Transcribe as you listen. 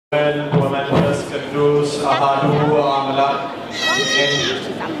ومنفس ቅዱስ አሐዱ አምላክ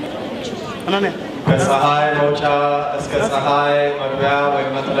ከፀሐይ መውጫ እስከ ፀሐይ መግቢያ ወይም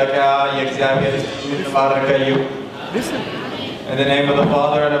መጥለቂያ የእግዚአብሔር ስም የተባረከ ይሁን። In the name of the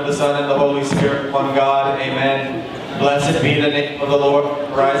Father, and of the Son, and the Holy Spirit, one God, amen. Blessed be the name of the Lord,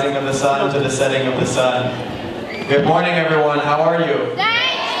 rising of the sun to the setting of the sun. Good morning, everyone. How are you?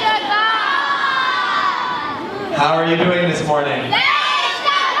 Thanks to God! How are you doing this morning? Thanks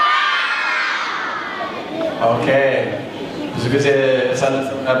to God! Okay.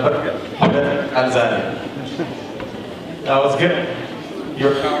 That was good.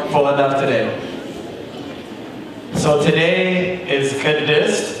 You're powerful enough today. So today is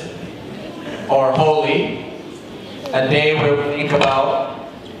Holiness, or Holy, a day where we think about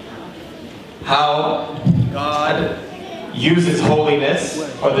how God uses holiness,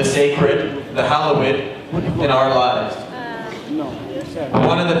 or the sacred, the hallowed, in our lives.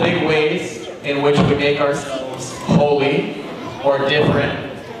 One of the big ways in which we make ourselves holy, or different,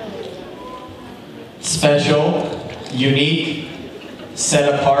 special, unique, set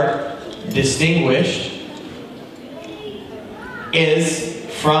apart, distinguished, is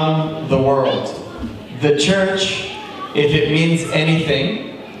from the world. The church, if it means anything,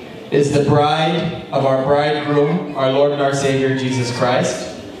 is the bride of our bridegroom, our Lord and our Savior Jesus Christ.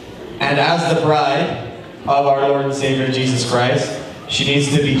 And as the bride of our Lord and Savior Jesus Christ, she needs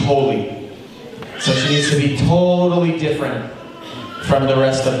to be holy. So she needs to be totally different from the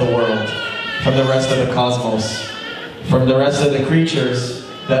rest of the world, from the rest of the cosmos, from the rest of the creatures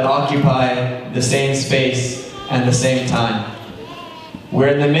that occupy the same space and the same time.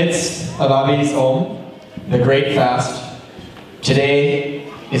 We're in the midst of Avi's Om, the great fast. Today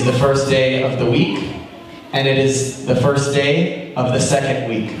is the first day of the week, and it is the first day of the second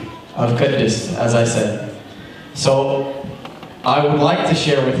week of Holiness, as I said. So I would like to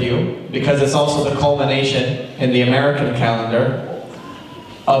share with you, because it's also the culmination in the American calendar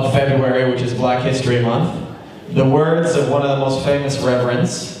of February, which is Black History Month, the words of one of the most famous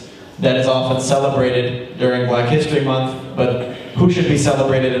reverends that is often celebrated during Black History Month, but who should be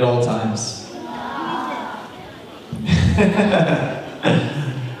celebrated at all times?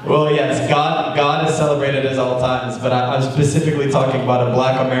 Well, yes, God is celebrated at all times, but I'm specifically talking about a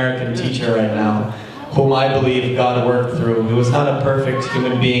Black American teacher right now, whom I believe God worked through. He was not a perfect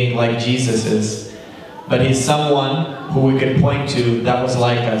human being like Jesus is, but he's someone who we can point to that was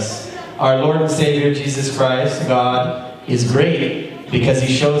like us. Our Lord and Savior Jesus Christ, God, is great because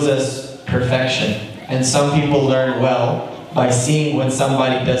he shows us perfection. And some people learn well by seeing when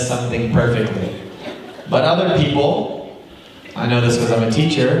somebody does something perfectly. But other people, I know this because I'm a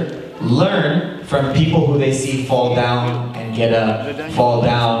teacher, learn from people who they see fall down and get up, fall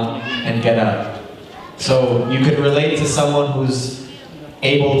down and get up. So you could relate to someone who's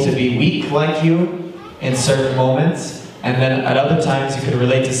able to be weak like you in certain moments, and then at other times you could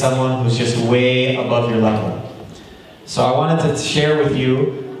relate to someone who's just way above your level. So I wanted to share with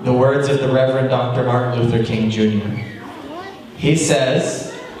you the words of the Reverend Dr. Martin Luther King Jr. He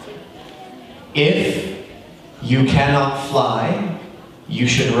says, if you cannot fly, you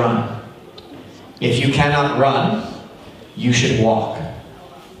should run. If you cannot run, you should walk.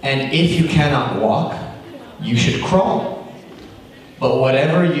 And if you cannot walk, you should crawl. But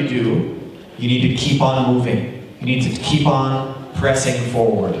whatever you do, you need to keep on moving. You need to keep on pressing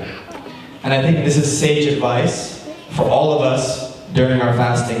forward. And I think this is sage advice for all of us during our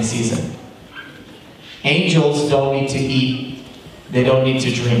fasting season. Angels don't need to eat. They don't need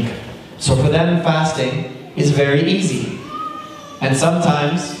to drink. So for them, fasting is very easy. And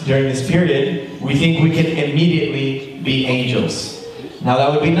sometimes during this period, we think we can immediately be angels. Now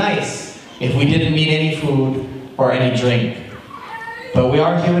that would be nice if we didn't need any food or any drink. But we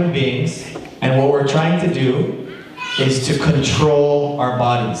are human beings, and what we're trying to do is to control our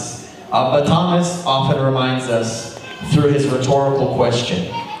bodies. Abba Thomas often reminds us through his rhetorical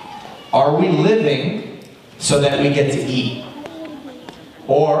question, are we living so that we get to eat?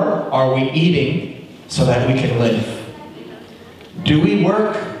 Or are we eating so that we can live? Do we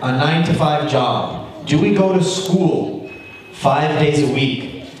work a 9-to-5 job? Do we go to school 5 days a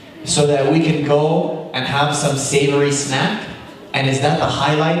week so that we can go and have some savory snack? And is that the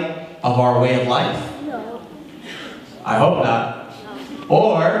highlight of our way of life? No. I hope not.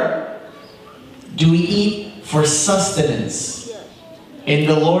 Or do we eat for sustenance? In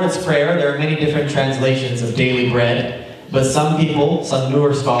the Lord's Prayer, there are many different translations of daily bread, but some people, some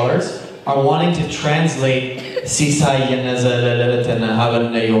newer scholars, are wanting to translate as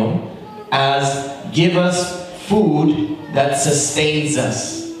give us food that sustains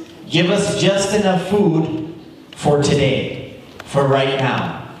us. Give us just enough food for today, for right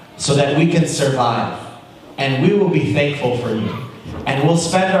now. so that we can survive. And we will be thankful for you. And we'll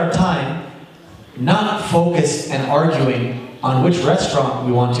spend our time not focused and arguing on which restaurant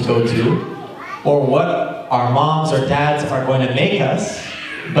we want to go to or what our moms or dads are going to make us,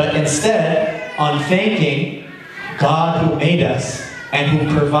 but instead on thanking God who made us and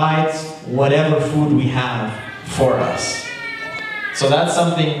who provides whatever food we have for us. So that's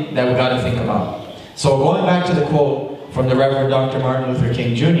something that we got to think about. So going back to the quote from the Reverend Dr. Martin Luther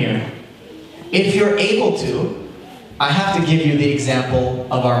King Jr., if you're able to, I have to give you the example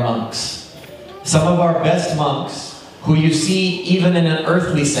of our monks. Some of our best monks, who you see even in an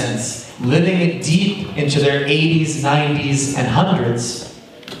earthly sense, living deep into their 80s, 90s, and 100s,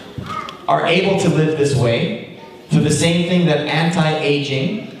 are able to live this way through the same thing that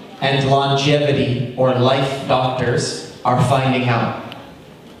anti-aging and longevity or life doctors are finding out.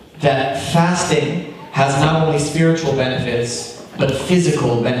 That fasting has not only spiritual benefits, but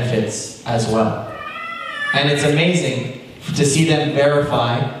physical benefits as well. And it's amazing to see them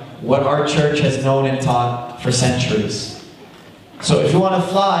verify what our church has known and taught for centuries. So if you want to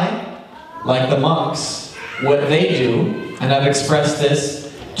fly like the monks, what they do, and I've expressed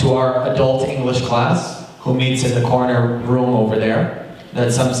this to our adult English class, who meets in the corner room over there,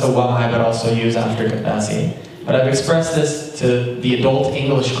 that some Sawamai but also use after Kapasi. But I've expressed this to the adult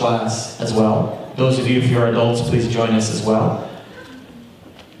English class as well. Those of you, if you're adults, please join us as well.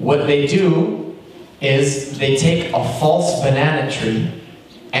 What they do is they take a false banana tree,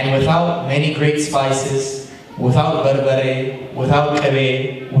 and without many great spices, without barbare, without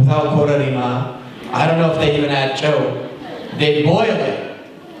kabe, without korarima, I don't know if they even add joe, they boil it,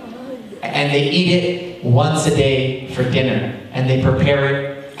 and they eat it once a day for dinner, and they prepare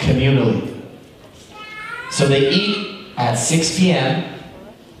it communally. So they eat at 6 p.m.,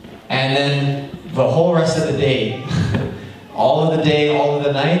 and then the whole rest of the day, all of the day, all of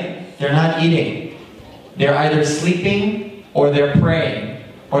the night, they're not eating. They're either sleeping, or they're praying,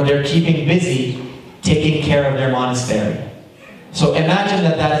 or they're keeping busy taking care of their monastery. So imagine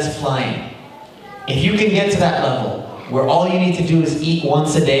that that is flying. If you can get to that level, where all you need to do is eat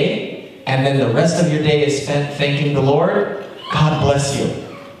once a day, and then the rest of your day is spent thanking the Lord, God bless you.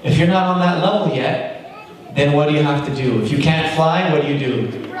 If you're not on that level yet, then what do you have to do? If you can't fly, what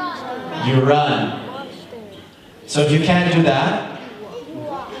do? You run. So if you can't do that,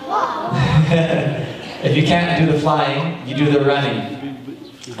 if you can't do the flying, you do the running.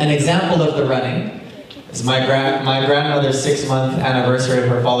 An example of the running is my grandmother's 6-month anniversary of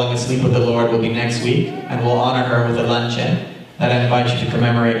her falling asleep with the Lord will be next week, and we'll honor her with a luncheon that I invite you to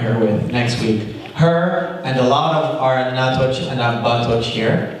commemorate her with next week. Her and a lot of our Natoch and Abbatoch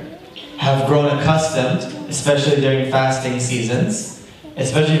here have grown accustomed, especially during fasting seasons,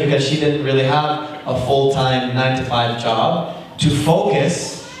 especially because she didn't really have a full-time 9-to-5 job, to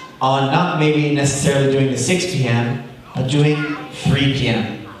focus on not maybe necessarily doing the 6 p.m., but doing 3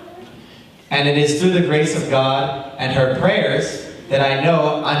 p.m. And it is through the grace of God and her prayers that I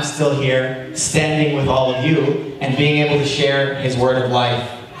know I'm still here, standing with all of you, and being able to share His word of life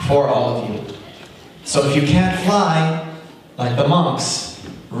for all of you. So if you can't fly, like the monks,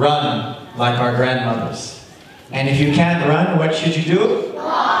 run like our grandmothers. And if you can't run, what should you do?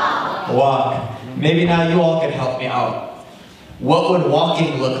 Walk. Walk. Maybe now you all can help me out. What would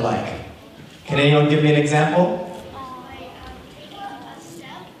walking look like? Can anyone give me an example?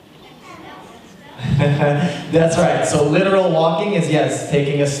 That's right. So literal walking is, yes,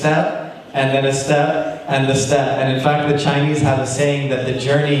 taking a step, and then a step, and the step. And in fact, the Chinese have a saying that the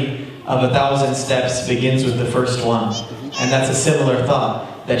journey of 1,000 steps begins with the first one. And that's a similar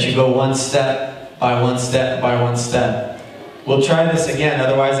thought, that you go one step by one step by one step. We'll try this again,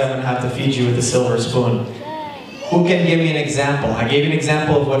 otherwise I'm going to have to feed you with a silver spoon. Who can give me an example? I gave you an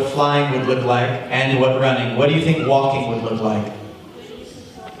example of what flying would look like and what running. What do you think walking would look like?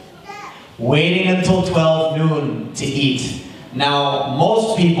 Waiting until 12 noon to eat. Now,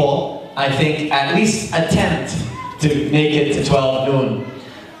 most people, I think, at least attempt to make it to 12 noon.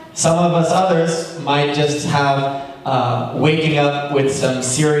 Some of us others might just have waking up with some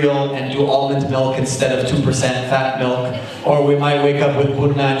cereal and do almond milk instead of 2% fat milk, or we might wake up with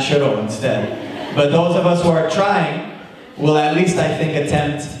bunna and shiro instead. But those of us who are trying will at least, I think,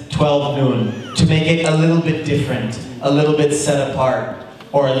 attempt 12 noon to make it a little bit different, a little bit set apart,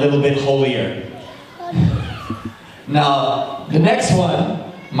 or a little bit holier. Now, the next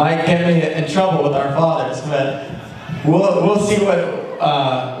one might get me in trouble with our fathers, but we'll see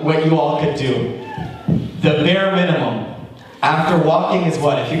what you all could do. The bare minimum. After walking is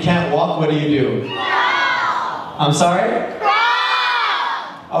what? If you can't walk, what do you do? Crawl. I'm sorry? Crawl.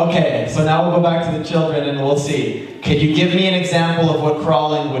 Okay, so now we'll go back to the children and we'll see. Can you give me an example of what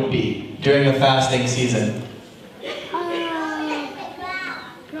crawling would be during a fasting season? Probably like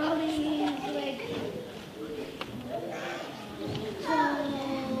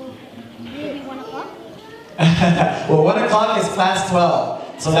maybe 1 o'clock. Well, 1 o'clock is past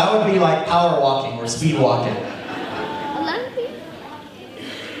 12. So that would be like power walking or speed walking. 11 p.m.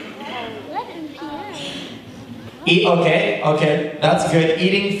 11 p.m. Okay, that's good.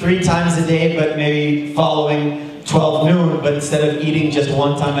 Eating 3 times a day, but maybe following 12 noon, but instead of eating just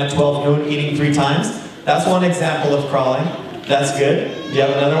 1 time at 12 noon, eating 3 times. That's one example of crawling. That's good. Do you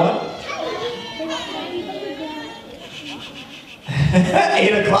have another one?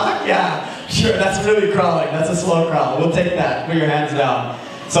 8 o'clock? Yeah, sure, that's really crawling. That's a slow crawl. We'll take that. Put your hands down.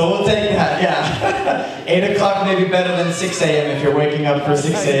 So we'll take that, yeah. 8 o'clock may be better than 6 a.m. if you're waking up for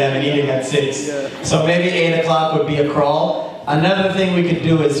 6 a.m. and eating at 6. So maybe 8 o'clock would be a crawl. Another thing we could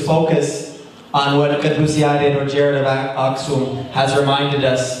do is focus on what Kadusiade or Jared of Aksum has reminded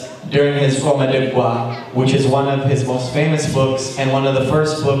us during his Omadibwa, which is one of his most famous books and one of the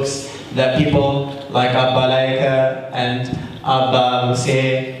first books that people like Abba Laika and Abba Muse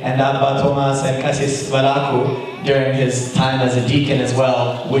and Abba Thomas and Kasis Balaku during his time as a deacon as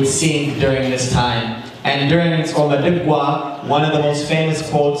well would sing during this time. And during Omadibwa, one of the most famous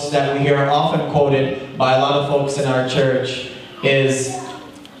quotes that we hear often quoted by a lot of folks in our church is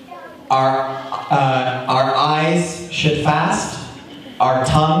our eyes should fast, our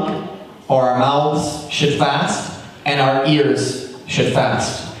tongue or our mouths should fast, and our ears should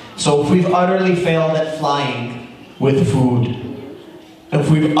fast. So if we've utterly failed at flying with food, if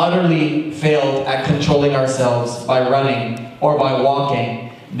we've utterly failed at controlling ourselves by running or by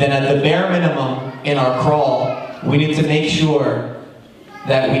walking, then at the bare minimum in our crawl, we need to make sure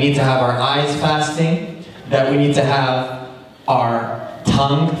that we need to have our eyes fasting, that we need to have our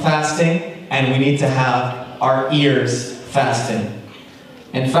tongue fasting, and we need to have our ears fasting.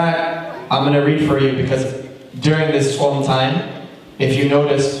 In fact, I'm going to read for you because during this swim time, if you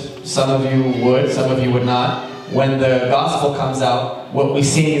noticed, some of you would, some of you would not, when the gospel comes out, what we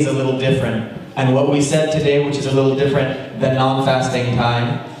sing is a little different. And what we said today, which is a little different than non-fasting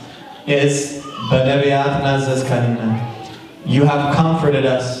time, is you have comforted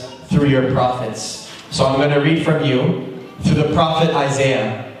us through your prophets. So I'm going to read from you through the prophet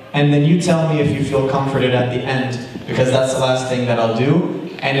Isaiah. And then you tell me if you feel comforted at the end, because that's the last thing that I'll do.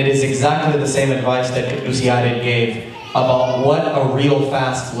 And it is exactly the same advice that Luciade gave about what a real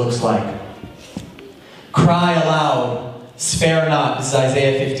fast looks like. Cry aloud, spare not. This is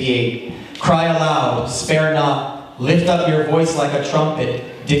Isaiah 58. Cry aloud, spare not. Lift up your voice like a trumpet.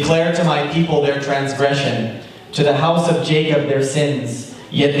 Declare to my people their transgression, to the house of Jacob their sins.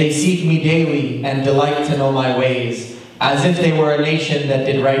 Yet they seek me daily and delight to know my ways, as if they were a nation that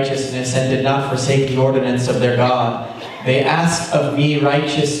did righteousness and did not forsake the ordinance of their God. They ask of me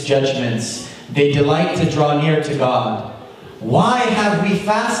righteous judgments. They delight to draw near to God. Why have we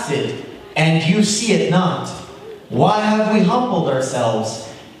fasted, and you see it not? Why have we humbled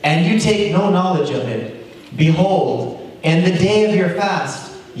ourselves, and you take no knowledge of it? Behold, in the day of your fast,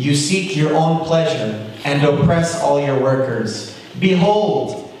 you seek your own pleasure, and oppress all your workers.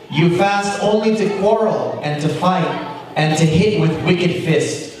 Behold, you fast only to quarrel, and to fight, and to hit with wicked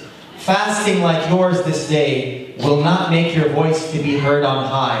fists. Fasting like yours this day will not make your voice to be heard on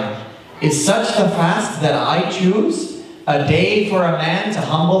high. Is such the fast that I choose? A day for a man to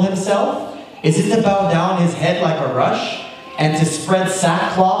humble himself? Is it to bow down his head like a rush, and to spread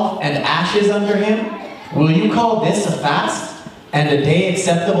sackcloth and ashes under him? Will you call this a fast, and a day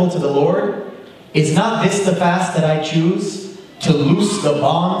acceptable to the Lord? Is not this the fast that I choose? To loose the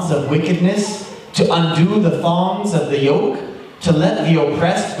bonds of wickedness, to undo the thongs of the yoke, to let the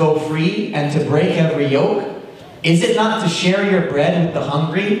oppressed go free, and to break every yoke? Is it not to share your bread with the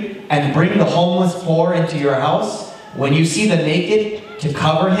hungry, and bring the homeless poor into your house? When you see the naked, to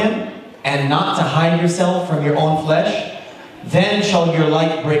cover him, and not to hide yourself from your own flesh? Then shall your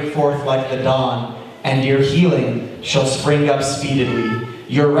light break forth like the dawn, and your healing shall spring up speedily.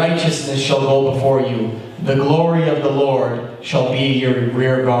 Your righteousness shall go before you. The glory of the Lord shall be your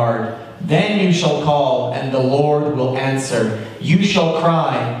rear guard. Then you shall call, and the Lord will answer. You shall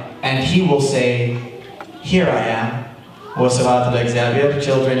cry, and he will say, here I am.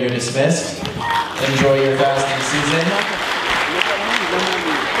 Children, you're dismissed. Enjoy your fasting season.